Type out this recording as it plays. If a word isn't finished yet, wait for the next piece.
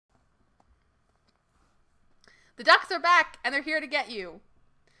The ducks are back, and they're here to get you.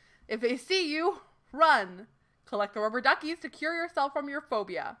 If they see you, run. Collect the rubber duckies to cure yourself from your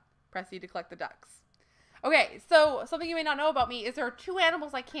phobia. Press E to collect the ducks. Okay, so something you may not know about me is there are 2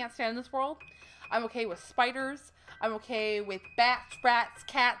 animals I can't stand in this world. I'm okay with spiders. I'm okay with bats, rats,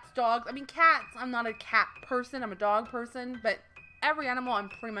 cats, dogs. I mean, cats, I'm not a cat person. I'm a dog person. But every animal I'm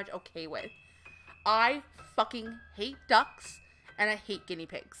pretty much okay with. I fucking hate ducks, and I hate guinea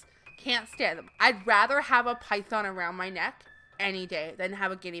pigs. Can't stand them. I'd rather have a python around my neck any day than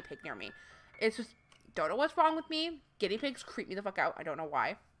have a guinea pig near me. It's just, don't know what's wrong with me. Guinea pigs creep me the fuck out. I don't know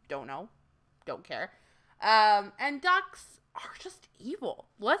why. Don't know. Don't care. And ducks are just evil.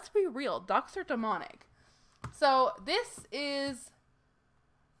 Let's be real. Ducks are demonic. So this is,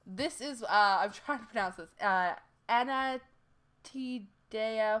 I'm trying to pronounce this,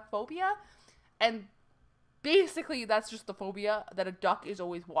 Anatidaephobia. And basically, that's just the phobia that a duck is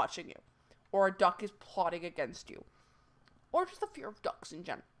always watching you. Or a duck is plotting against you. Or just the fear of ducks in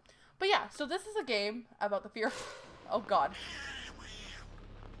general. But yeah, so this is a game about the fear of... Oh, God.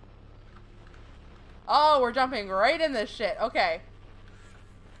 Oh, we're jumping right in this shit. Okay.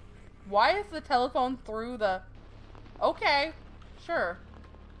 Why is the telephone through the... Okay. Sure.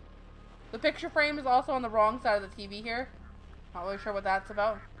 The picture frame is also on the wrong side of the TV here. Not really sure what that's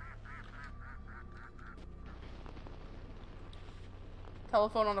about.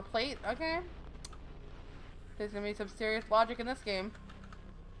 Telephone on a plate. Okay. There's gonna be some serious logic in this game.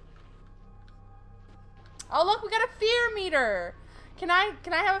 Oh, look, we got a fear meter. Can I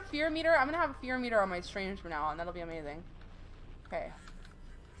have a fear meter? I'm gonna have a fear meter on my streams from now on. That'll be amazing. Okay.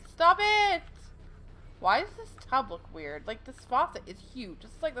 Stop it! Why does this tub look weird? Like, this faucet is huge.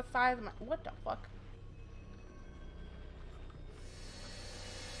 It's like the size of my... What the fuck?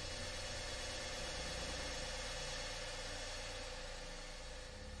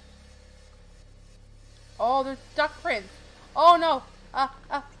 Oh, there's duck prints. Oh, no.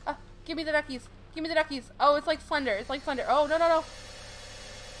 Give me the duckies. Give me the duckies. Oh, it's like Slender. It's like Slender. Oh, no, no, no.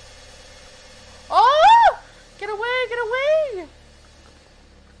 Oh! Get away, get away!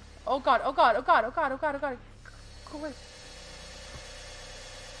 Oh, God, oh, God, oh, God, oh, God, oh, God, oh, God. Go away.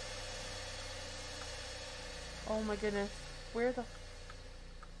 Oh, my goodness. Where the...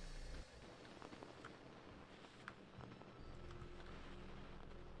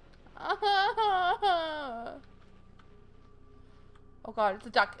 Oh, God, it's a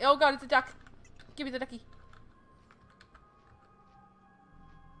duck. Oh, God, it's a duck. Give me the ducky.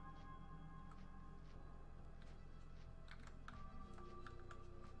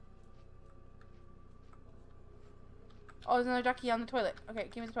 Oh, there's another ducky on the toilet. Okay,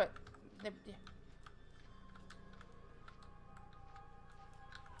 give me the toilet. There, yeah.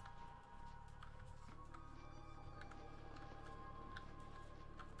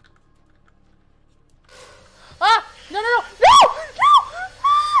 Ah! No, no, no! No! No!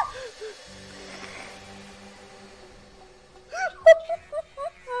 Ah!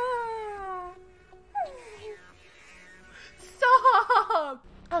 Stop!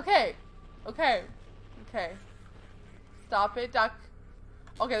 Okay. Okay. Okay. Stop it, duck.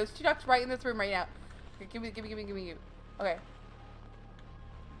 Okay, there's 2 ducks right in this room right now. Okay, give me. Okay.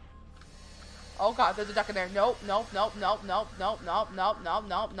 Oh, God, there's a duck in there. Nope, nope, nope, nope, nope, nope, nope, nope, nope,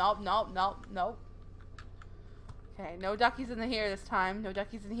 nope, nope, nope, nope, nope. Okay, no duckies in here this time. No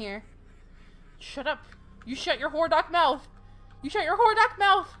duckies in here. Shut up. You shut your whore duck mouth. You shut your whore duck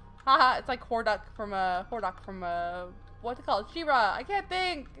mouth. Haha, it's like whore duck from what's it called? She-Ra. I can't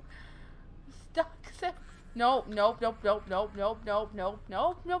think. Duck. Nope, nope, nope, nope, nope, nope, nope, nope,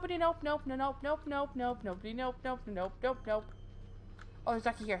 nope, nobody, nope, nope, no, nope, nope, nope, nope, nobody, nope, nope, nope, nope, nope. Oh, there's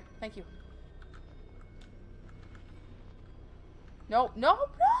ducky here. Thank you. Nope,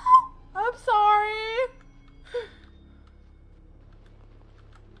 nope, no! I'm sorry!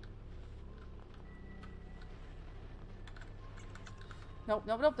 Nope,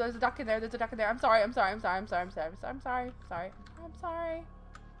 nope, nope, there's a duck in there, there's a duck in there. I'm sorry. Sorry.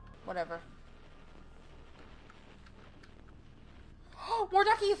 Whatever. More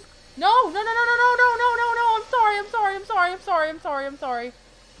duckies! No! I'm sorry.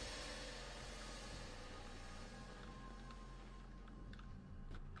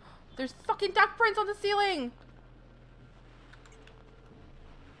 There's fucking duck prints on the ceiling!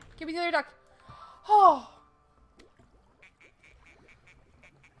 Give me the other duck. Oh!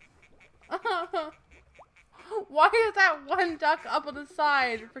 Why is that one duck up on the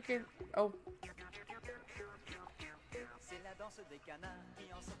side? Freaking... Oh. Danse des canards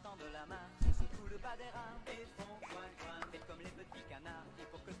qui en sortant de la mare secouent le bas des reins et font coin coin. Faites comme les petits canards et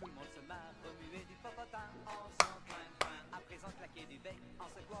pour que tout le monde se marre remuez du popotin en faisant coin coin. présent claquer du bec, en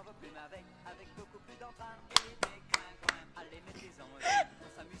secouant vos plumes avec beaucoup plus d'entrain et des coins. Allez, mettez-en un coup, on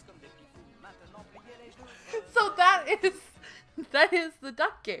s'amuse comme des petits fous. Maintenant, pliez les genoux. So that is the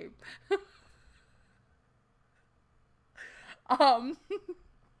duck game.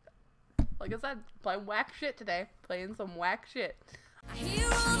 Like I said, playing whack shit today. Playing some whack shit. I hear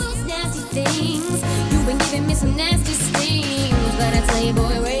all those nasty things. You've been giving me some nasty stings, but I tell you,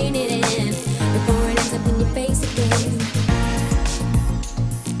 boy,